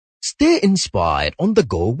Stay inspired on the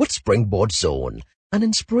go with Springboard Zone, an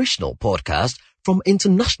inspirational podcast from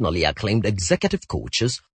internationally acclaimed executive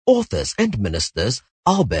coaches, authors and ministers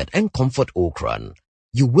Albert and Comfort Okran.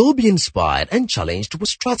 You will be inspired and challenged with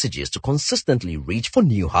strategies to consistently reach for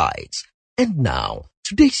new heights. And now,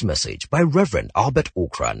 today's message by Reverend Albert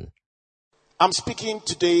Okran. I'm speaking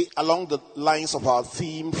today along the lines of our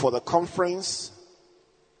theme for the conference,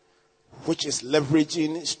 which is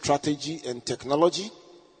leveraging strategy and technology.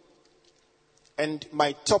 And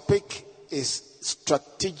my topic is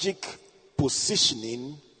strategic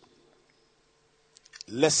positioning,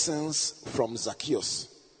 lessons from Zacchaeus.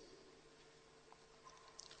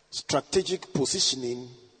 Strategic positioning,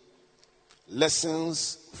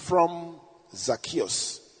 lessons from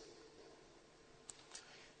Zacchaeus.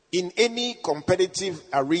 In any competitive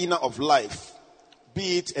arena of life,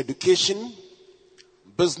 be it education,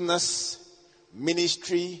 business,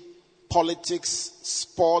 ministry, politics,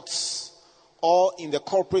 sports, or in the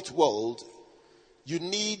corporate world, you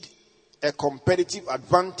need a competitive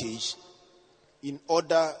advantage in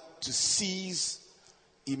order to seize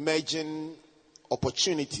emerging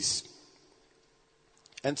opportunities.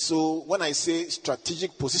 And so when I say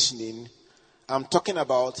strategic positioning, I'm talking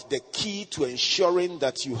about the key to ensuring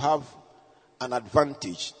that you have an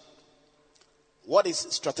advantage. What is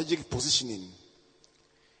strategic positioning?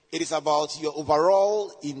 It is about your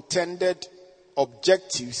overall intended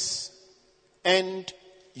objectives and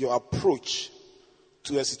your approach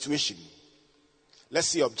to a situation. Let's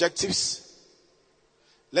see objectives.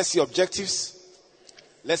 Let's see objectives.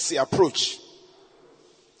 Let's see approach.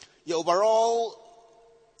 Your overall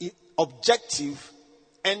objective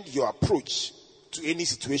and your approach to any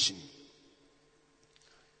situation.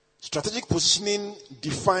 Strategic positioning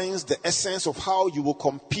defines the essence of how you will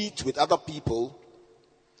compete with other people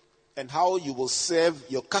and how you will serve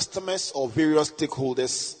your customers or various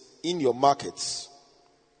stakeholders in your markets.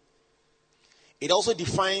 It also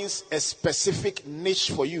defines a specific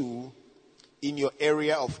niche for you in your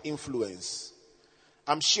area of influence.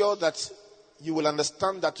 I'm sure that you will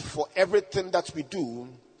understand that for everything that we do,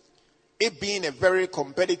 it being a very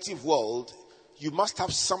competitive world, you must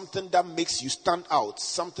have something that makes you stand out,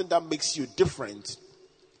 something that makes you different.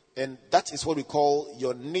 And that is what we call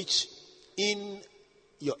your niche in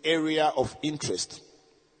your area of interest.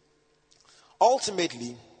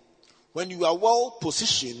 Ultimately, when you are well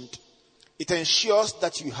positioned, it ensures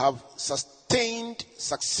that you have sustained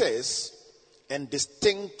success and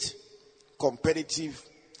distinct competitive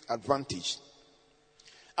advantage.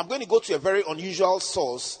 I'm going to go to a very unusual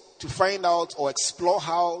source to find out or explore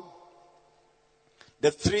how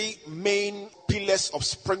the three main pillars of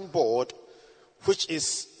Springboard, which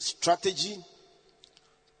is strategy,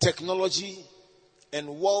 technology,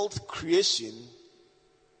 and wealth creation,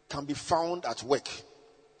 can be found at work.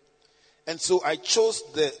 And so I chose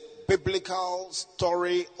the biblical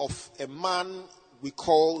story of a man we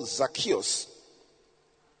call Zacchaeus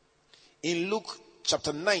in Luke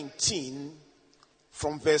chapter 19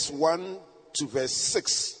 from verse 1 to verse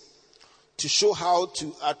 6 to show how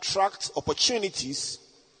to attract opportunities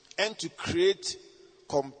and to create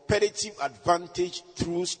competitive advantage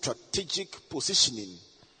through strategic positioning,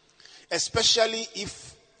 especially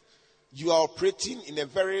if you are operating in a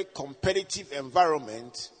very competitive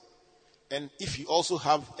environment and if you also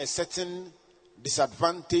have a certain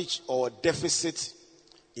disadvantage or deficit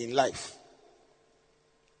in life.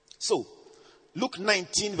 So, Luke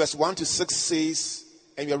 19 verse 1 to 6 says,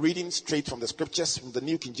 and we are reading straight from the scriptures from the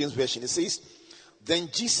New King James Version. It says, "Then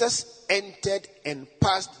Jesus entered and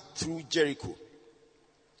passed through Jericho.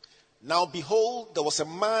 Now behold, there was a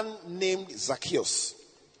man named Zacchaeus,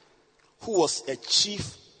 who was a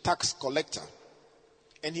chief tax collector,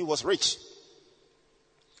 and he was rich.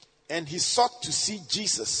 And he sought to see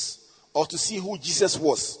Jesus, or to see who Jesus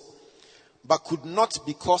was, but could not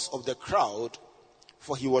because of the crowd,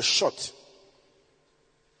 for he was short.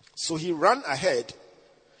 So he ran ahead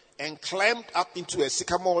and climbed up into a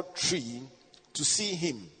sycamore tree to see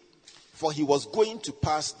him, for he was going to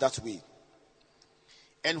pass that way.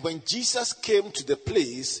 And when Jesus came to the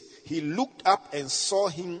place, he looked up and saw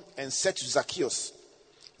him and said to Zacchaeus,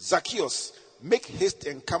 'Zacchaeus, make haste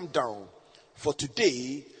and come down, for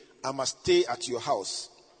today I must stay at your house.'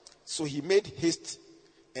 So he made haste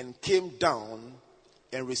and came down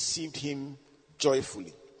and received him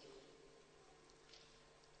joyfully."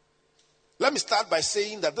 Let me start by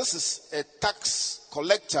saying that this is a tax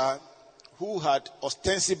collector who had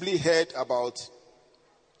ostensibly heard about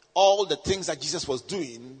all the things that Jesus was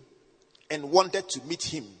doing and wanted to meet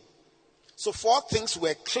him. So 4 things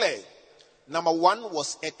were clear. Number 1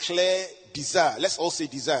 was a clear desire. Let's all say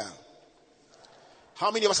desire. How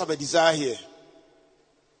many of us have a desire here?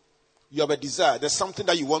 You have a desire. There's something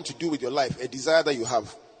that you want to do with your life, a desire that you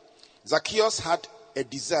have. Zacchaeus had a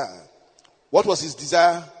desire. What was his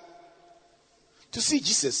desire? To see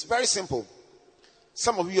Jesus. Very simple.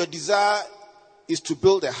 Some of you, your desire is to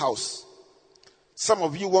build a house. Some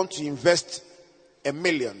of you want to invest $1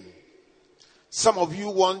 million. Some of you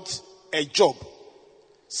want a job.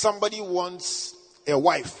 Somebody wants a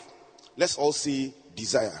wife. Let's all say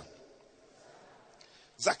desire.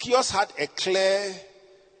 Zacchaeus had a clear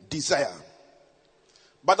desire.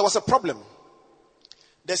 But there was a problem.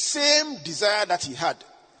 The same desire that he had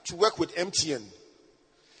to work with MTN,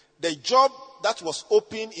 the job that was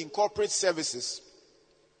open in corporate services,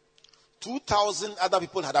 2,000 other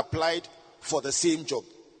people had applied for the same job.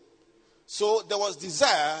 So there was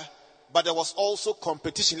desire, but there was also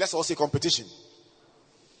competition. Let's all say competition.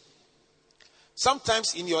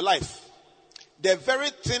 Sometimes in your life, the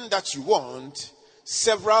very thing that you want,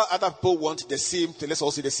 several other people want the same thing. Let's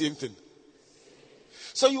all say the same thing.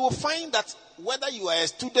 So you will find that whether you are a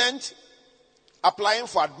student applying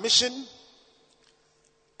for admission,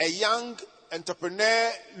 a young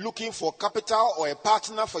entrepreneur looking for capital or a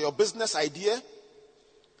partner for your business idea,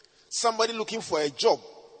 somebody looking for a job,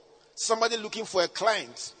 somebody looking for a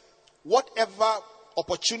client, whatever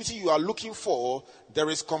opportunity you are looking for, there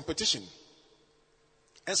is competition.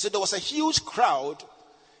 And so there was a huge crowd,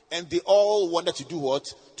 and they all wanted to do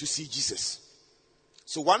what? To see Jesus.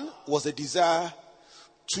 So one was a desire,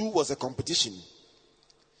 two was a competition.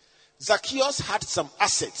 Zacchaeus had some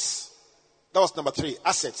assets. That was number 3,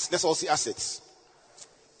 assets. Let's all see assets.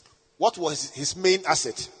 What was his main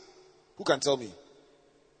asset? Who can tell me?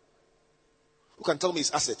 Who can tell me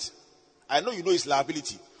his asset? I know you know his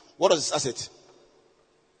liability. What was his asset?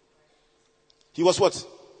 He was what?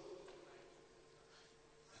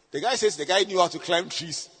 The guy says the guy knew how to climb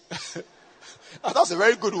trees. That's a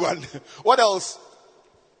very good one. What else?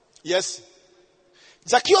 Yes.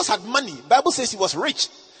 Zacchaeus had money. Bible says he was rich.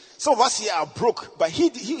 Some of us here are broke, but he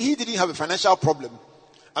didn't have a financial problem.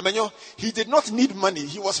 I mean, he did not need money.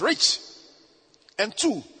 He was rich. And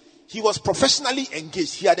 2, he was professionally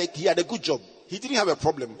engaged. He had a good job. He didn't have a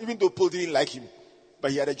problem, even though people didn't like him.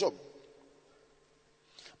 But he had a job.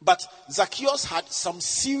 But Zacchaeus had some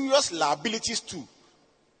serious liabilities too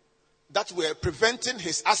that were preventing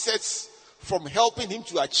his assets from helping him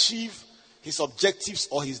to achieve his objectives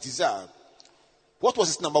or his desire. What was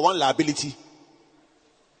his number 1 liability?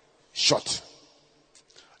 Short.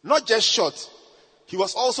 Not just short, he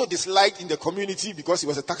was also disliked in the community because he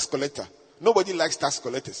was a tax collector. Nobody likes tax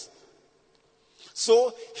collectors.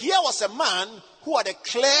 So here was a man who had a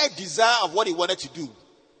clear desire of what he wanted to do.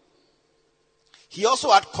 He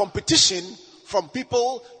also had competition from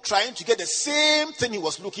people trying to get the same thing he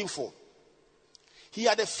was looking for. He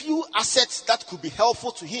had a few assets that could be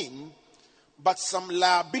helpful to him, but some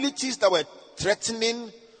liabilities that were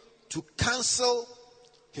threatening to cancel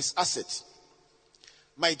his assets.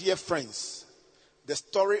 My dear friends, the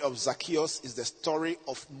story of Zacchaeus is the story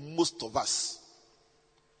of most of us.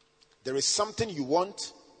 There is something you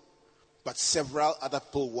want, but several other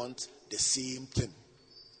people want the same thing.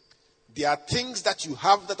 There are things that you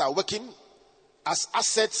have that are working as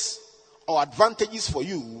assets or advantages for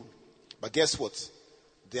you, but guess what?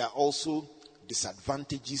 There are also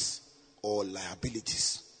disadvantages or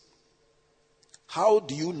liabilities. How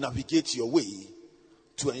do you navigate your way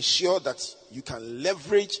to ensure that you can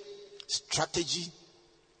leverage strategy,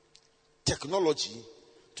 technology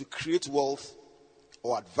to create wealth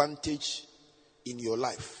or advantage in your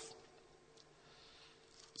life?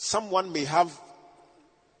 Someone may have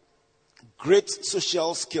great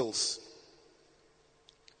social skills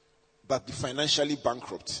but be financially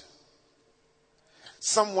bankrupt.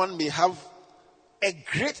 Someone may have a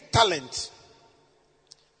great talent,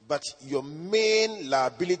 but your main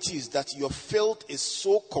liability is that your field is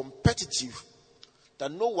so competitive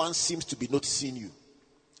that no one seems to be noticing you.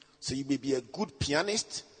 So you may be a good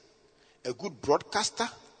pianist, a good broadcaster,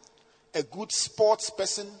 a good sports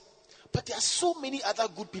person, but there are so many other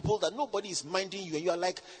good people that nobody is minding you, and you are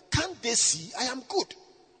like, can't they see I am good?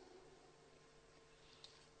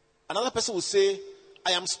 Another person will say,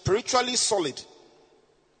 I am spiritually solid,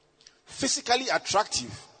 physically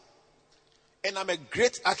attractive, and I'm a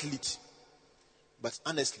great athlete. But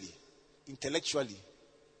honestly, intellectually,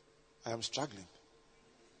 I am struggling.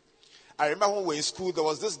 I remember when we were in school, there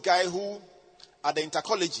was this guy who, at the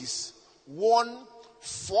intercolleges, won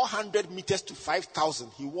 400 meters to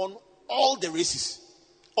 5,000. He won all the races.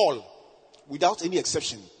 All. Without any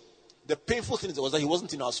exception. The painful thing was that he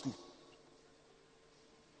wasn't in our school.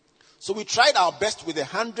 So we tried our best with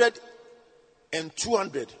 100 and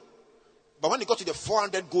 200. But when he got to the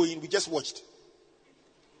 400 going, we just watched.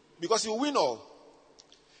 Because he will win all.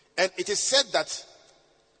 And it is said that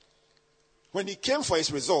when he came for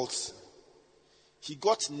his results, he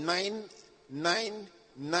got 9, 9,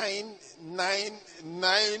 9, 9,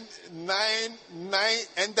 9, 9, 9.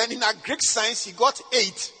 And then in our Greek science, he got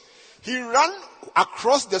 8. He ran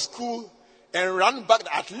across the school and ran back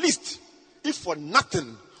at least, if for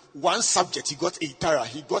nothing, one subject. He got 8. Tara,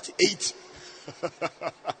 he got 8.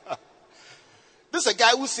 This is a guy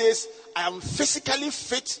who says, I am physically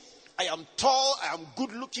fit, I am tall, I am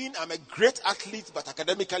good looking, I'm a great athlete, but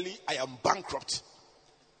academically I am bankrupt.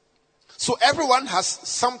 So everyone has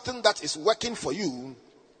something that is working for you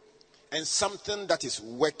and something that is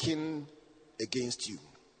working against you.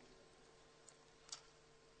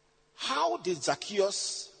 How did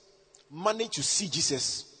Zacchaeus manage to see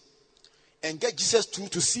Jesus and get Jesus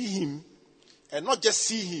to see him, and not just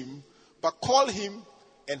see him, but call him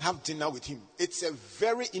and have dinner with him? It's a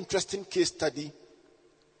very interesting case study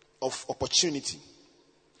of opportunity.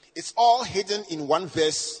 It's all hidden in one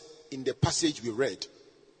verse in the passage we read.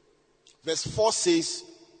 Verse 4 says,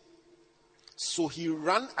 so he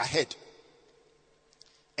ran ahead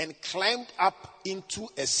and climbed up into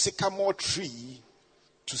a sycamore tree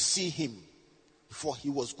to see him, for he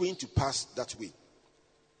was going to pass that way.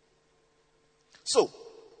 So,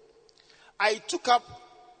 I took up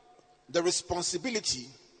the responsibility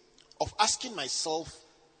of asking myself,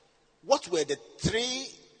 what were the 3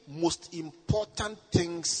 most important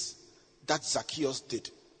things that Zacchaeus did?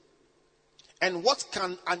 And what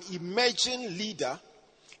can an emerging leader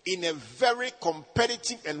in a very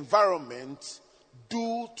competitive environment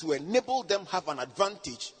do to enable them have an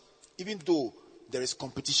advantage, even though there is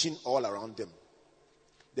competition all around them?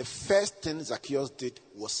 The first thing Zacchaeus did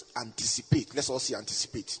was anticipate. Let's all see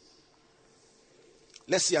anticipate.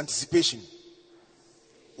 Let's see anticipation.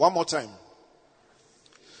 One more time.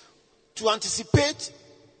 To anticipate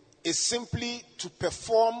is simply to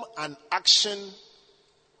perform an action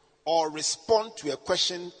or respond to a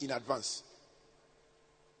question in advance.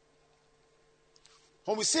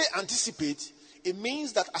 When we say anticipate, it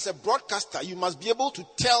means that as a broadcaster, you must be able to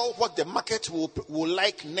tell what the market will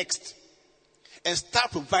like next and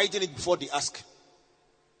start providing it before they ask.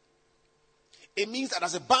 It means that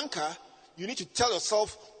as a banker, you need to tell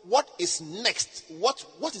yourself what is next.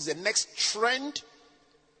 What is the next trend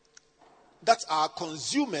that our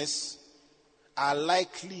consumers are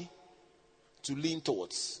likely to lean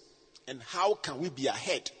towards? And how can we be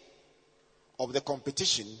ahead of the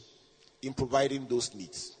competition in providing those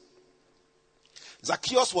needs?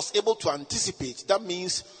 Zacchaeus was able to anticipate. That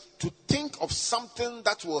means to think of something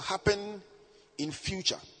that will happen in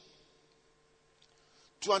future.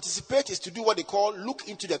 To anticipate is to do what they call look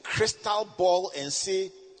into the crystal ball and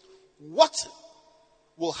say, what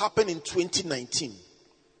will happen in 2019?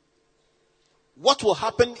 What will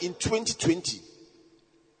happen in 2020?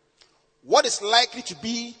 What is likely to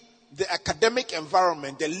be the academic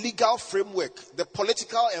environment, the legal framework, the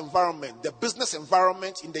political environment, the business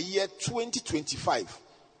environment in the year 2025?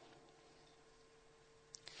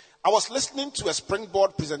 I was listening to a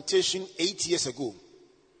Springboard presentation 8 years ago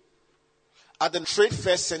at the Trade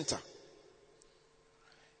Fair Center.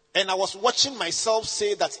 And I was watching myself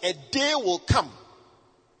say that a day will come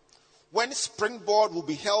when Springboard will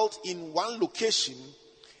be held in one location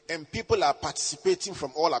and people are participating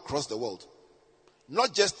from all across the world.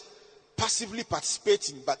 Not just passively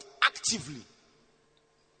participating, but actively.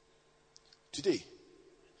 Today,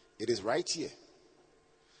 it is right here.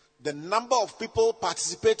 The number of people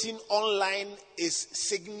participating online is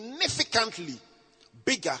significantly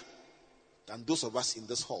bigger than those of us in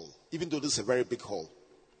this hall, even though this is a very big hall.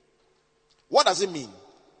 What does it mean?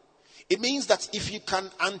 It means that if you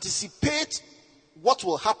can anticipate what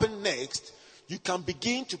will happen next, you can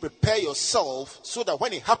begin to prepare yourself so that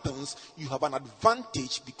when it happens, you have an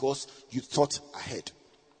advantage because you thought ahead.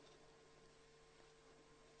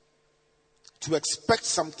 To expect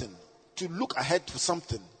something, to look ahead to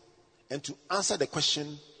something, and to answer the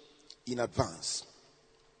question in advance.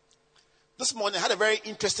 This morning I had a very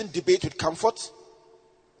interesting debate with Comfort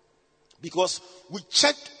because we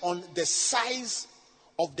checked on the size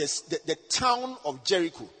of the town of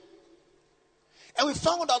Jericho. And we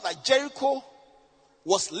found out that Jericho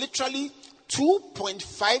was literally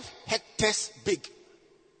 2.5 hectares big.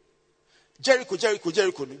 Jericho,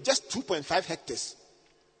 just 2.5 hectares.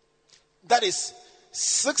 That is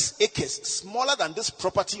 6 acres, smaller than this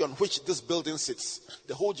property on which this building sits,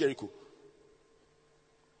 the whole Jericho.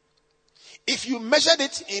 If you measured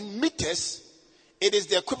it in meters, it is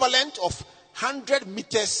the equivalent of 100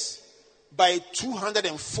 meters by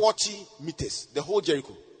 240 meters, the whole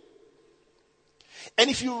Jericho. And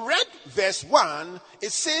if you read verse 1,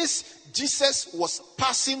 it says Jesus was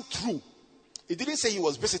passing through. It didn't say he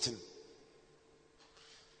was visiting.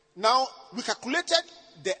 Now, we calculated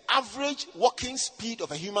the average walking speed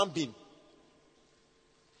of a human being.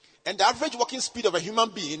 And the average walking speed of a human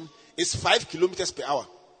being is 5 kilometers per hour.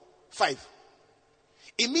 5.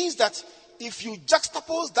 It means that if you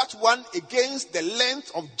juxtapose that one against the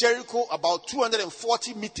length of Jericho, about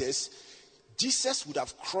 240 meters, Jesus would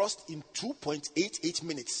have crossed in 2.88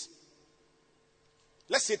 minutes.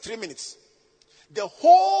 Let's say 3 minutes. The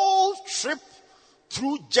whole trip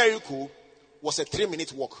through Jericho was a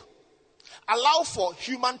 3-minute walk. Allow for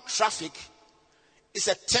human traffic, it's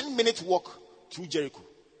a 10-minute walk through Jericho.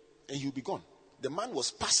 And you'll be gone. The man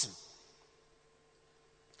was passing.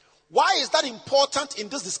 Why is that important in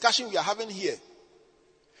this discussion we are having here?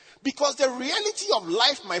 Because the reality of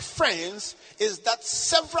life, my friends, is that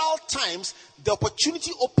several times the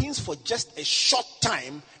opportunity opens for just a short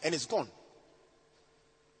time and it's gone.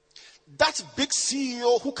 That big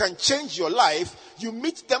CEO who can change your life, you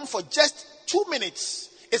meet them for just 2 minutes.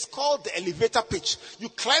 It's called the elevator pitch. You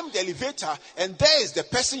climb the elevator and there is the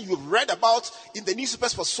person you've read about in the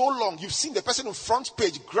newspapers for so long. You've seen the person on front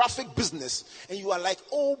page, graphic business. And you are like,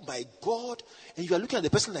 oh my God. And you are looking at the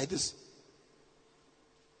person like this.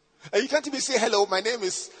 And you can't even say, hello, my name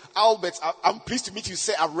is Albert. I'm pleased to meet you.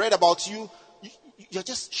 Say, I've read about you. You're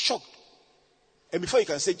just shocked. And before you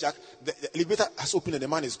can say, Jack, the elevator has opened and the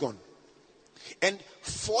man is gone. And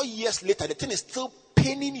 4 years later, the thing is still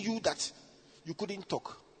paining you that you couldn't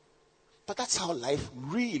talk. But that's how life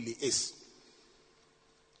really is.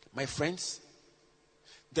 My friends,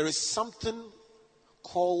 there is something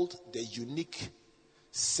called the unique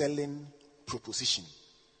selling proposition.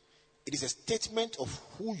 It is a statement of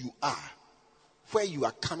who you are, where you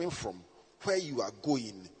are coming from, where you are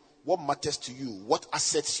going, what matters to you, what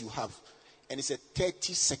assets you have. And it's a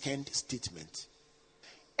 30-second statement.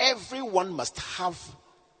 Everyone must have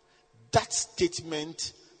that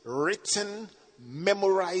statement written,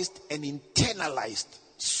 memorized, and internalized,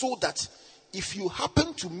 so that if you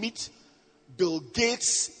happen to meet Bill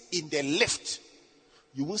Gates in the lift,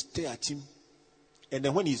 you won't stare at him. And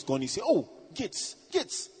then when he's gone, you say, oh, Gates,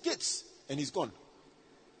 and he's gone.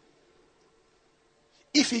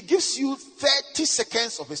 If he gives you 30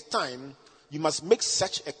 seconds of his time, you must make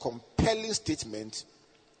such a compelling statement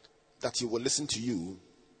that he will listen to you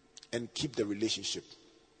and keep the relationship.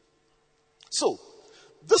 So,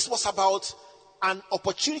 this was about an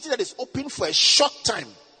opportunity that is open for a short time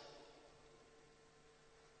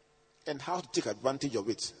and how to take advantage of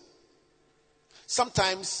it.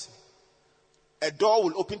 Sometimes a door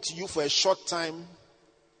will open to you for a short time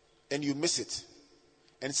and you miss it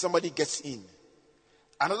and somebody gets in.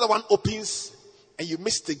 Another one opens and you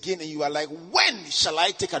miss it again and you are like, when shall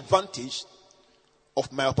I take advantage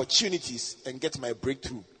of my opportunities and get my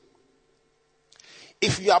breakthrough?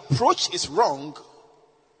 If your approach is wrong,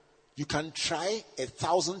 you can try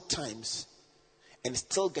 1,000 times and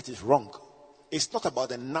still get it wrong. It's not about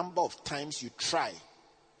the number of times you try.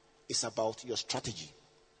 It's about your strategy.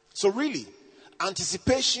 So really,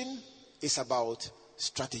 anticipation is about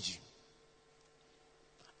strategy.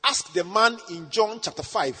 Ask the man in John chapter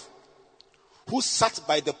 5 who sat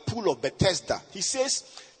by the pool of Bethesda. He says,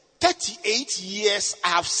 38 years I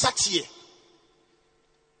have sat here.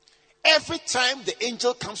 Every time the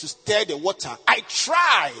angel comes to stir the water, I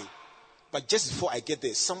try. But just before I get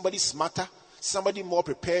there, somebody smarter, somebody more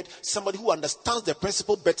prepared, somebody who understands the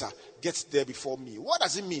principle better gets there before me. What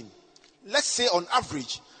does it mean? Let's say on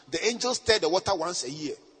average, the angel stirred the water once a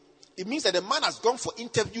year. It means that the man has gone for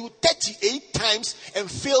interview 38 times and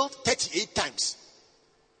failed 38 times.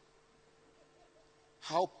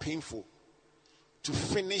 How painful to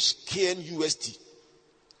finish KNUST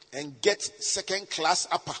and get second class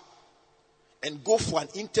upper and go for an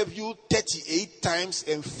interview 38 times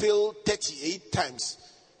and fail 38 times.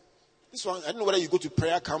 This one, I don't know whether you go to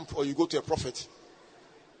prayer camp or you go to a prophet.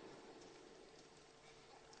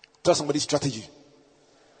 Tell somebody strategy.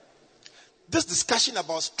 This discussion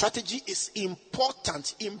about strategy is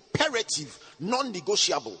important, imperative,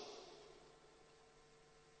 non-negotiable.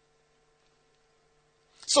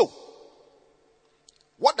 So,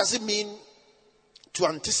 what does it mean to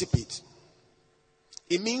anticipate?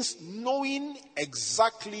 It means knowing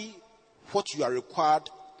exactly what you are required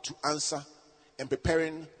to answer and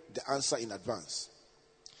preparing the answer in advance.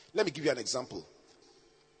 Let me give you an example.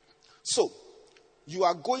 So, you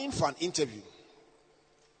are going for an interview.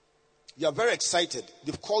 You are very excited.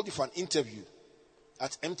 They've called you for an interview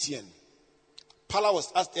at MTN. Paula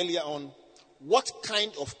was asked earlier on, what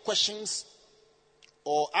kind of questions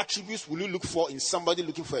or attributes will you look for in somebody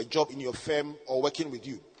looking for a job in your firm or working with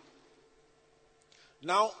you?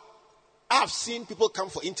 Now, I've seen people come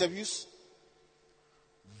for interviews,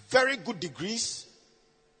 very good degrees,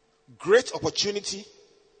 great opportunity,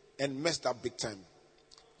 and messed up big time.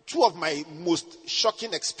 Two of my most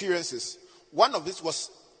shocking experiences. One of this was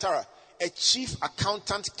Tara, a chief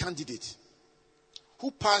accountant candidate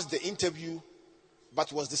who passed the interview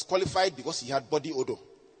but was disqualified because he had body odor.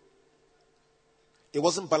 It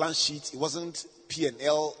wasn't balance sheet, it wasn't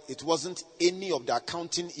P&L, it wasn't any of the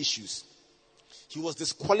accounting issues. He was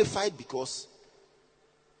disqualified because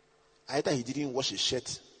either he didn't wash his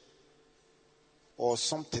shirt or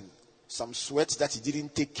something, some sweat that he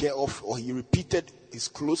didn't take care of, or he repeated his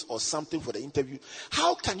clothes or something for the interview.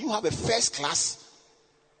 How can you have a first class,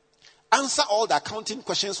 answer all the accounting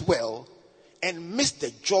questions well, and miss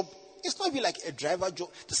the job? It's not even like a driver job.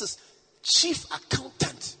 This is chief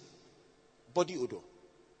accountant, body odor.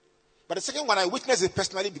 But the second one, I witnessed it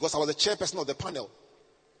personally because I was the chairperson of the panel.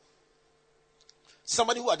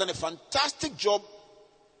 Somebody who had done a fantastic job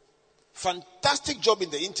in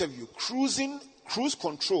the interview, cruise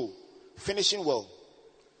control, finishing well.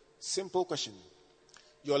 Simple question.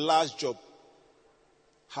 Your last job,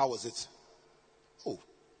 how was it? Oh,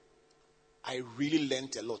 I really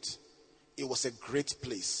learned a lot. It was a great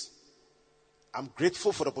place. I'm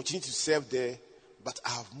grateful for the opportunity to serve there, but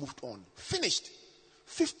I have moved on. Finished.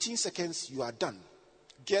 15 seconds, you are done.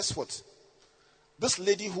 Guess what? This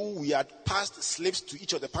lady who we had passed slips to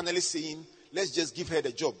each of the panelists saying, let's just give her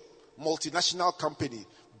the job. Multinational company,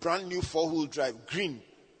 brand new 4-wheel drive, green.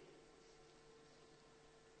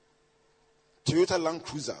 Toyota Land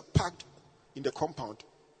Cruiser, parked in the compound.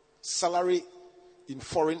 Salary in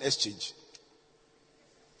foreign exchange.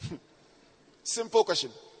 Simple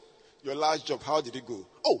question. Your last job, how did it go?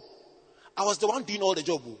 Oh, I was the one doing all the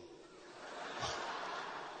job.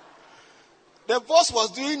 The boss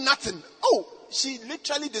was doing nothing. Oh, she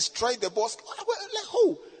literally destroyed the boss. Like,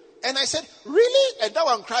 oh. And I said, really? And that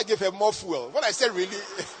one cried, gave her more fuel. When I said really,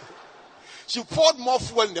 she poured more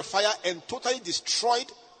fuel in the fire and totally destroyed.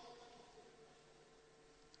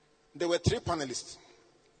 There were 3 panelists.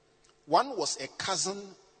 One was a cousin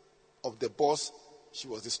of the boss she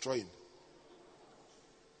was destroying.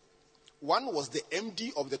 One was the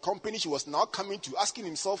MD of the company she was now coming to, asking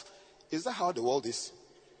himself, is that how the world is?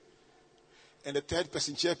 And the third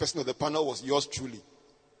person, chairperson of the panel, was yours truly.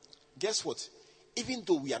 Guess what? Even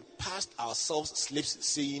though we had passed ourselves slips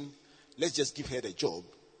saying, let's just give her the job,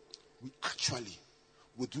 we actually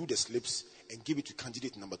would do the slips and give it to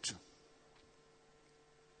candidate number 2.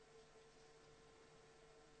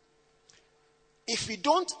 If you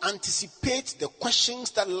don't anticipate the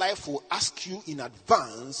questions that life will ask you in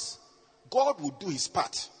advance, God will do his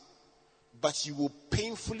part, but you will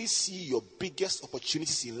painfully see your biggest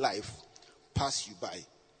opportunities in life pass you by.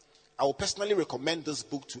 I will personally recommend this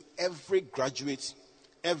book to every graduate,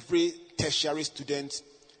 every tertiary student,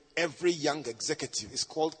 every young executive. It's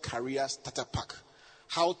called Career Starter Pack.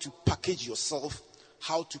 How to package yourself,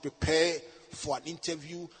 how to prepare for an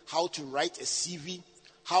interview, how to write a CV,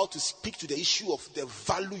 how to speak to the issue of the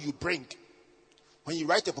value you bring. When you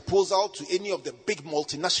write a proposal to any of the big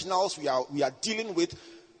multinationals we are dealing with,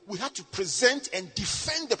 we have to present and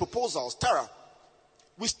defend the proposals. Tara,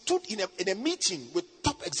 we stood in a meeting with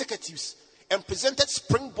top executives and presented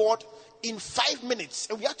Springboard in 5 minutes.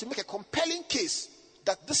 And we had to make a compelling case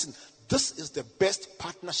that, listen, this is the best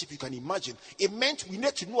partnership you can imagine. It meant we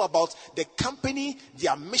need to know about the company,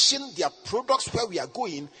 their mission, their products, where we are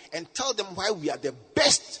going, and tell them why we are the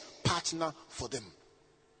best partner for them.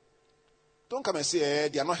 Don't come and say,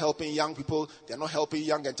 they are not helping young people, they are not helping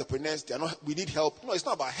young entrepreneurs, we need help. No, it's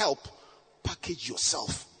not about help. Package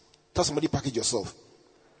yourself. Tell somebody, package yourself.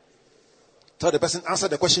 Tell the person, answer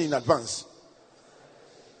the question in advance.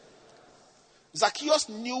 Zacchaeus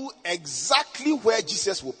knew exactly where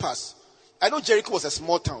Jesus would pass. I know Jericho was a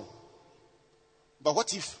small town. But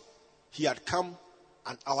what if he had come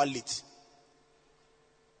an hour late?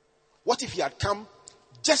 What if he had come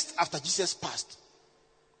just after Jesus passed?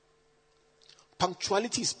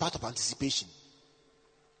 Punctuality is part of anticipation.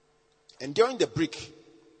 And during the break,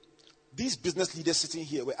 these business leaders sitting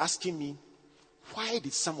here were asking me, why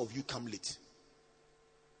did some of you come late?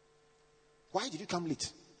 Why did you come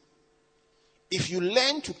late? If you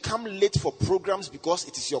learn to come late for programs because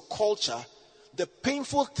it is your culture, the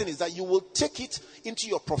painful thing is that you will take it into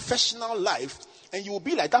your professional life and you will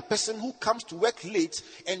be like that person who comes to work late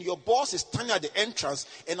and your boss is standing at the entrance,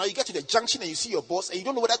 and now you get to the junction and you see your boss and you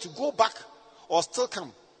don't know whether to go back or still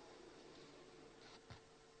come.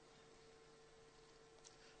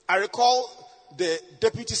 I recall the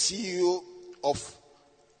deputy CEO of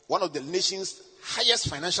one of the nation's highest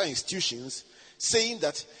financial institutions, saying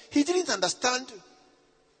that he didn't understand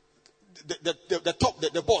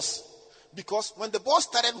the boss. Because when the boss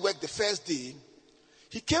started work the first day,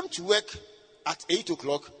 he came to work at 8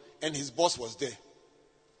 o'clock and his boss was there.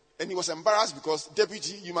 And he was embarrassed because,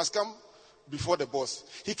 deputy, you must come before the boss.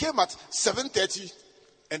 He came at 7:30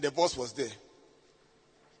 and the boss was there.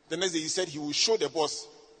 The next day he said he will show the boss.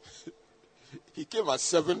 He came at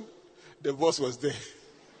 7, the boss was there.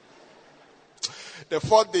 The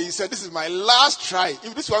fourth day he said, this is my last try.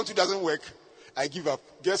 If this one too doesn't work, I give up.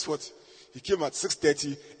 Guess what? He came at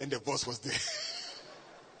 6:30 and the boss was there.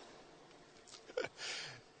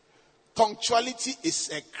 Punctuality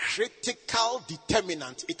is a critical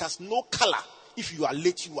determinant. It has no color. If you are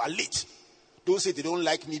late, you are late. Don't say they don't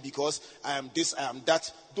like me because I am this, I am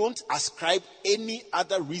that. Don't ascribe any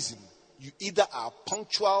other reason. You either are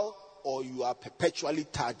punctual or you are perpetually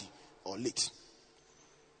tardy or late.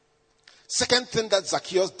 Second thing that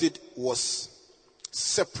Zacchaeus did was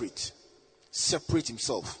separate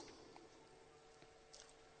himself.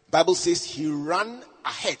 Bible says he ran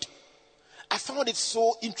ahead. I found it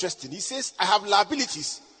so interesting. He says, I have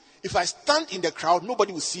liabilities. If I stand in the crowd,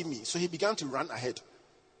 nobody will see me. So he began to run ahead.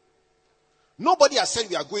 Nobody has said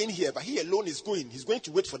we are going here, but he alone is going. He's going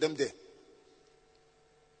to wait for them there.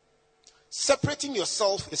 Separating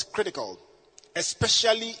yourself is critical,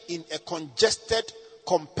 especially in a congested,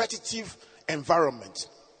 competitive environment.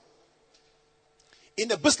 In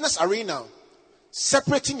the business arena,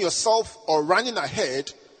 separating yourself or running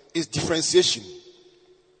ahead is differentiation,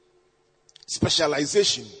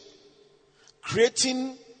 specialization,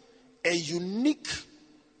 creating a unique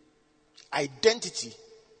identity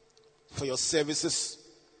for your services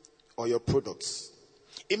or your products.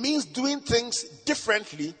 It means doing things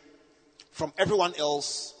differently from everyone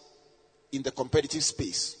else in the competitive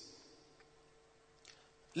space.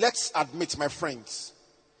 Let's admit, my friends,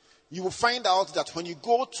 you will find out that when you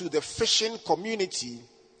go to the fishing community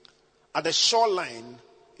at the shoreline,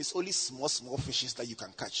 it's only small fishes that you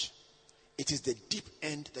can catch. It is the deep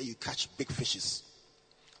end that you catch big fishes.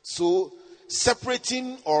 So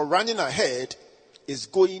separating or running ahead is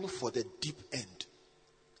going for the deep end.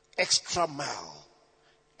 Extra mile,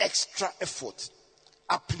 extra effort,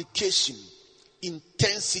 application,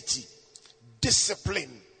 intensity,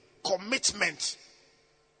 discipline, commitment.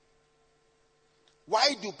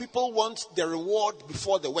 Why do people want the reward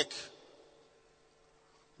before the work?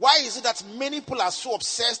 Why is it that many people are so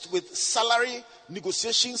obsessed with salary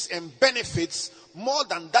negotiations and benefits more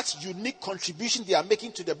than that unique contribution they are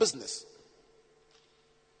making to the business?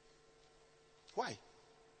 Why?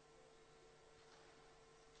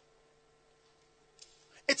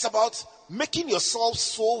 It's about making yourself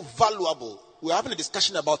so valuable. We're having a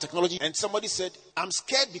discussion about technology and somebody said, I'm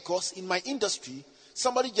scared because in my industry,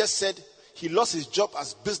 somebody just said he lost his job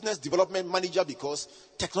as business development manager because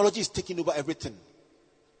technology is taking over everything.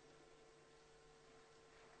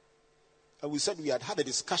 And we said we had a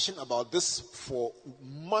discussion about this for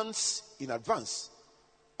months in advance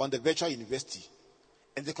on the virtual university.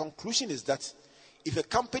 And the conclusion is that if a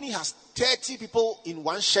company has 30 people in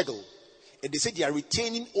one schedule and they say they are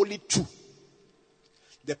retaining only 2,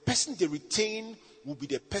 the person they retain will be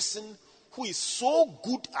the person who is so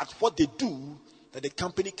good at what they do that the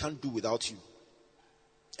company can't do without you.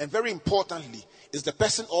 And very importantly, is the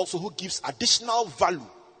person also who gives additional value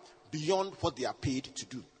beyond what they are paid to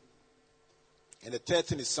do. And the third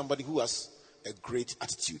thing is somebody who has a great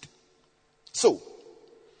attitude. So,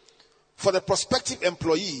 for the prospective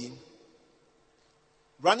employee,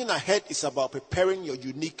 running ahead is about preparing your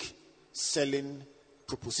unique selling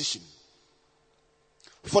proposition.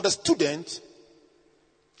 For the student,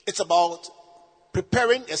 it's about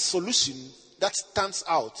preparing a solution that stands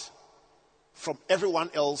out from everyone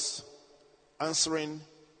else answering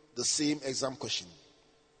the same exam question.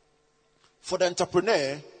 For the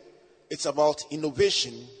entrepreneur, it's about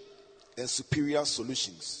innovation and superior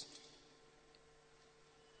solutions.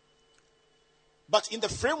 But in the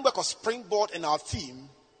framework of Springboard and our theme,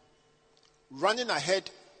 running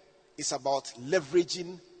ahead is about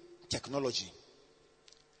leveraging technology.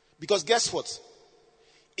 Because guess what?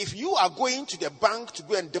 If you are going to the bank to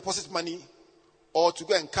go and deposit money or to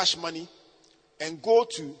go and cash money and go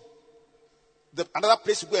to another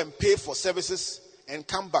place to go and pay for services and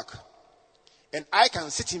come back, and I can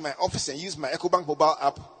sit in my office and use my EcoBank mobile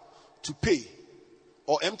app to pay,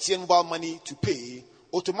 or MTN mobile money to pay,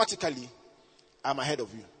 automatically I'm ahead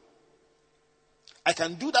of you. I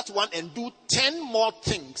can do that one and do 10 more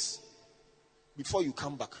things before you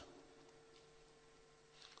come back.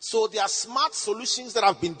 So there are smart solutions that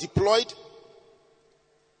have been deployed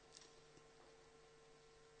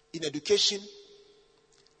in education,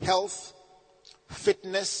 health,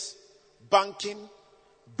 fitness, banking,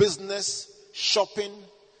 business, shopping,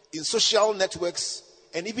 in social networks,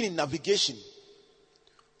 and even in navigation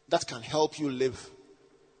that can help you live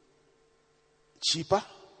cheaper,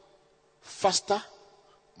 faster,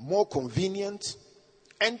 more convenient,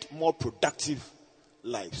 and more productive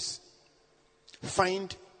lives.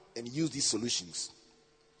 Find and use these solutions.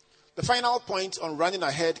 The final point on running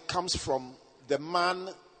ahead comes from the man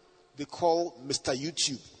they call Mr.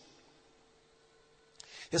 YouTube.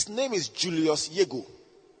 His name is Julius Yego.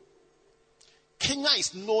 Kenya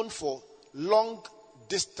is known for long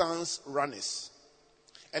distance runners.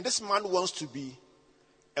 And this man wants to be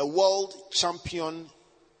a world champion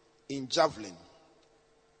in javelin.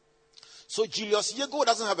 So Julius Yego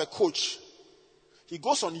doesn't have a coach. He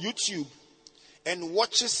goes on YouTube and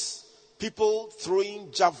watches people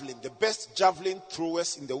throwing javelin, the best javelin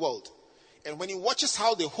throwers in the world. And when he watches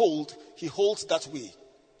how they hold, he holds that way.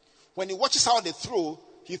 When he watches how they throw,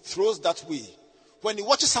 he throws that way. When he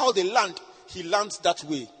watches how they land, he lands that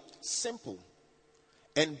way. Simple.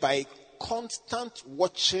 And by constant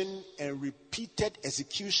watching and repeated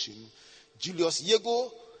execution, Julius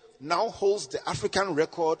Yego now holds the African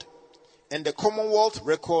record and the Commonwealth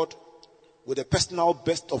record with a personal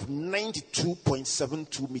best of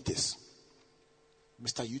 92.72 meters.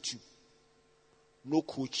 Mr. YouTube. No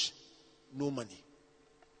coach, no money.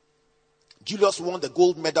 Julius won the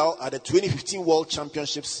gold medal at the 2015 World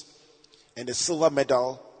Championships and the silver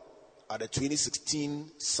medal at the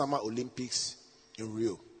 2016 Summer Olympics in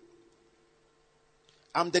Rio.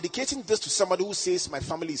 I'm dedicating this to somebody who says my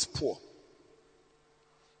family is poor.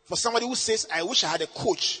 For somebody who says I wish I had a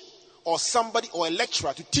coach or somebody or a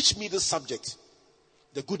lecturer to teach me this subject.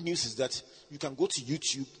 The good news is that you can go to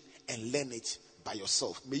YouTube and learn it by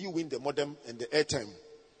yourself. May you win the modem and the airtime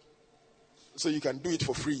so you can do it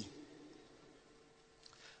for free.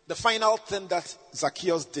 The final thing that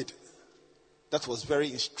Zacchaeus did that was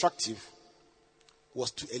very instructive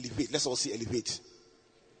was to elevate. Let's all see elevate.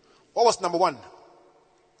 What was number one?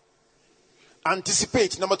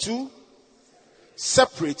 Anticipate. Number two,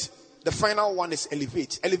 separate. The final one is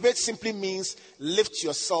elevate. Elevate simply means lift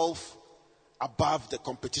yourself above the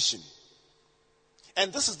competition.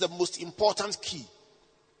 And this is the most important key.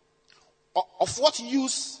 Of what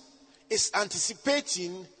use is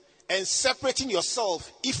anticipating and separating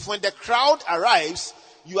yourself if when the crowd arrives,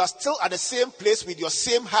 you are still at the same place with your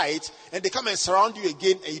same height and they come and surround you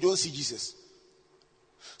again and you don't see Jesus?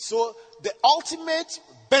 So the ultimate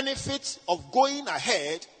benefit of going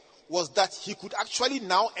ahead was that he could actually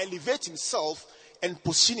now elevate himself and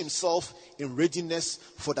position himself in readiness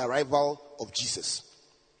for the arrival of Jesus.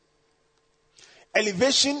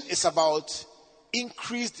 Elevation is about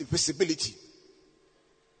increased visibility.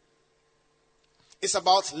 It's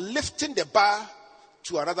about lifting the bar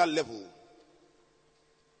to another level.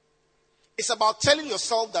 It's about telling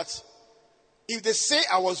yourself that if they say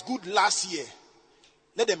I was good last year,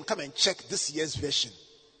 let them come and check this year's version.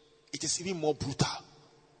 It is even more brutal.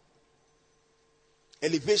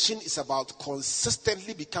 Elevation is about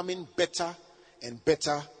consistently becoming better and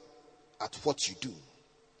better at what you do.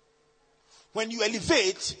 When you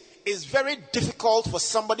elevate, it's very difficult for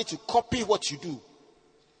somebody to copy what you do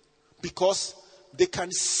because they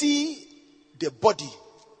can see the body,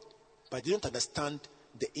 but they don't understand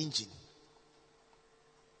the engine.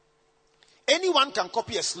 Anyone can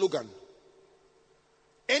copy a slogan.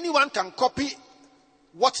 Anyone can copy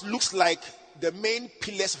what looks like the main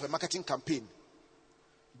pillars of a marketing campaign.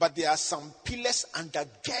 But there are some pillars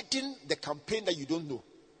undergirding the campaign that you don't know.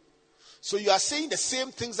 So you are saying the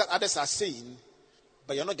same things that others are saying,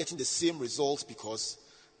 but you're not getting the same results because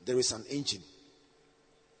there is an engine.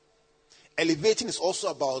 Elevating is also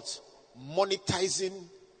about monetizing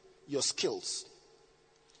your skills.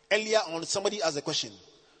 Earlier on, somebody asked a question.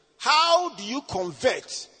 How do you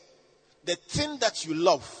convert the thing that you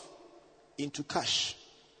love into cash?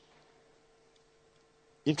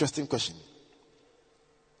 Interesting question.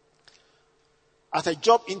 At a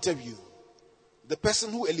job interview, the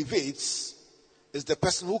person who elevates is the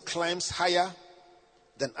person who climbs higher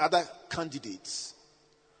than other candidates.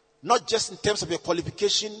 Not just in terms of your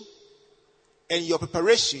qualification and your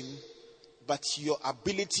preparation, but your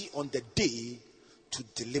ability on the day to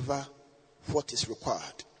deliver what is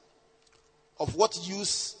required. Of what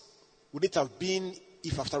use would it have been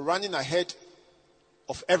if after running ahead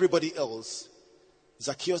of everybody else,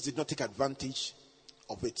 Zacchaeus did not take advantage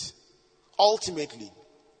of it? Ultimately,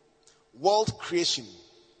 world creation,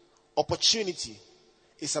 opportunity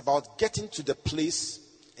is about getting to the place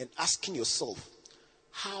and asking yourself,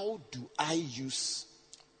 how do I use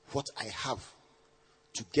what I have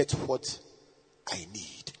to get what I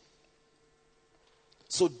need.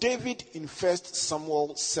 So David in 1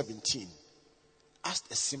 Samuel 17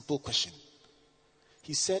 asked a simple question.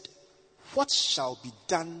 He said, what shall be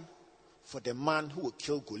done for the man who will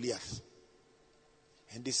kill Goliath?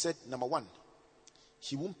 And they said, number one,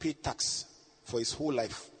 he won't pay tax for his whole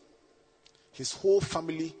life. His whole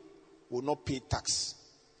family will not pay tax.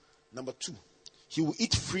 Number two, he will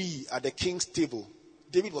eat free at the king's table.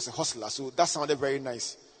 David was a hustler, so that sounded very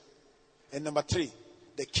nice. And number three,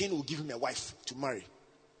 the king will give him a wife to marry.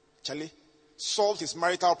 Charlie solved his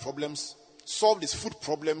marital problems, solved his food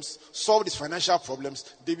problems, solved his financial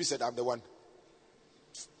problems. David said, I'm the one.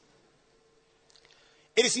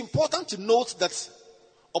 It is important to note that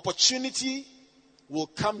opportunity will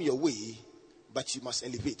come your way, but you must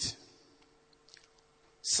elevate.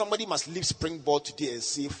 Somebody must leave Springboard today and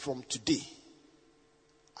say, from today,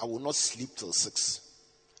 I will not sleep till 6.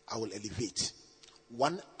 I will elevate.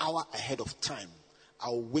 1 hour ahead of time, I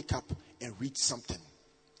will wake up and read something.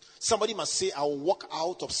 Somebody must say, I will walk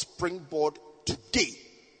out of Springboard today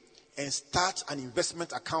and start an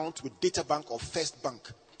investment account with DataBank or First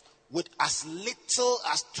Bank with as little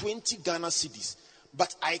as 20 Ghana cedis.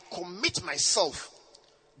 But I commit myself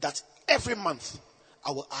that every month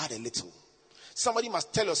I will add a little. Somebody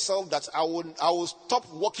must tell yourself that I will stop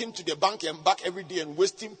walking to the bank and back every day and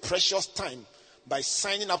wasting precious time by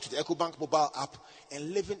signing up to the EcoBank mobile app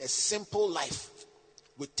and living a simple life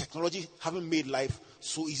with technology having made life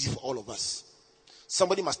so easy for all of us.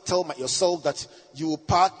 Somebody must tell yourself that you'll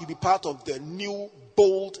be part of the new,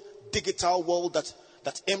 bold, digital world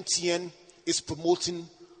that MTN is promoting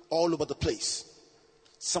all over the place.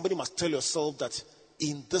 Somebody must tell yourself that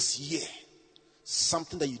in this year,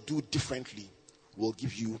 something that you do differently will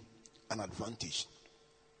give you an advantage.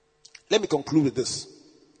 Let me conclude with this.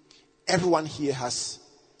 Everyone here has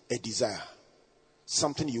a desire,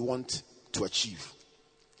 something you want to achieve.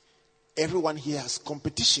 Everyone here has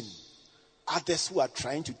competition, others who are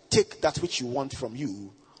trying to take that which you want from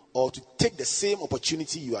you or to take the same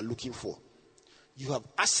opportunity you are looking for. You have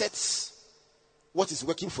assets, what is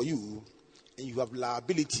working for you, and you have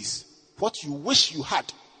liabilities, what you wish you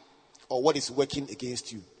had or what is working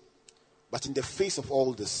against you. But in the face of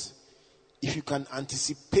all this, if you can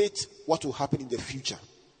anticipate what will happen in the future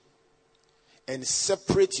and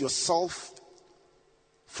separate yourself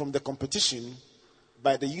from the competition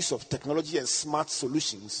by the use of technology and smart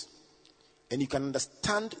solutions, and you can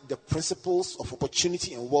understand the principles of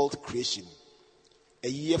opportunity and wealth creation, a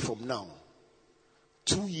year from now,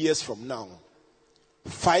 2 years from now,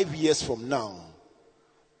 5 years from now,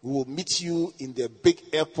 we will meet you in the big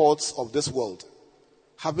airports of this world,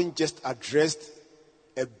 having just addressed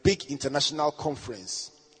a big international conference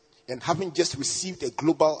and having just received a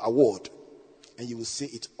global award, and you will say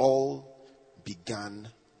it all began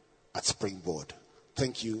at Springboard.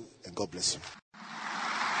 Thank you, and God bless you.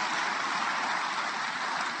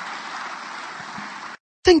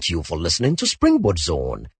 Thank you for listening to Springboard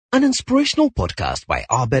Zone, an inspirational podcast by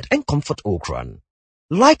Albert and Comfort Okran.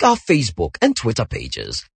 Like our Facebook and Twitter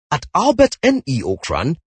pages at Albert N.E.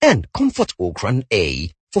 Okran and Comfort Okran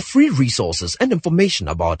A for free resources and information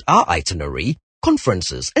about our itinerary,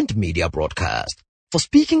 conferences, and media broadcast. For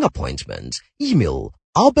speaking appointments, email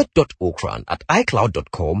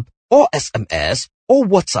albert.okran@icloud.com or SMS or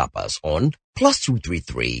WhatsApp us on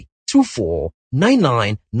 +233 24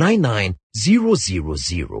 99 99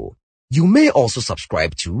 000. You may also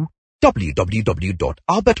subscribe to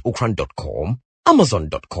www.albertokran.com,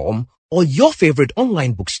 Amazon.com, or your favorite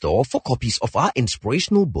online bookstore for copies of our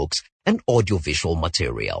inspirational books and audiovisual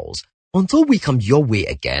materials. Until we come your way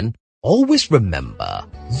again, always remember,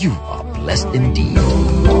 you are blessed indeed.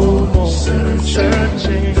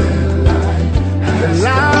 Searching, the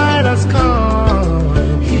light has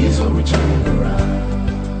come. He's a return.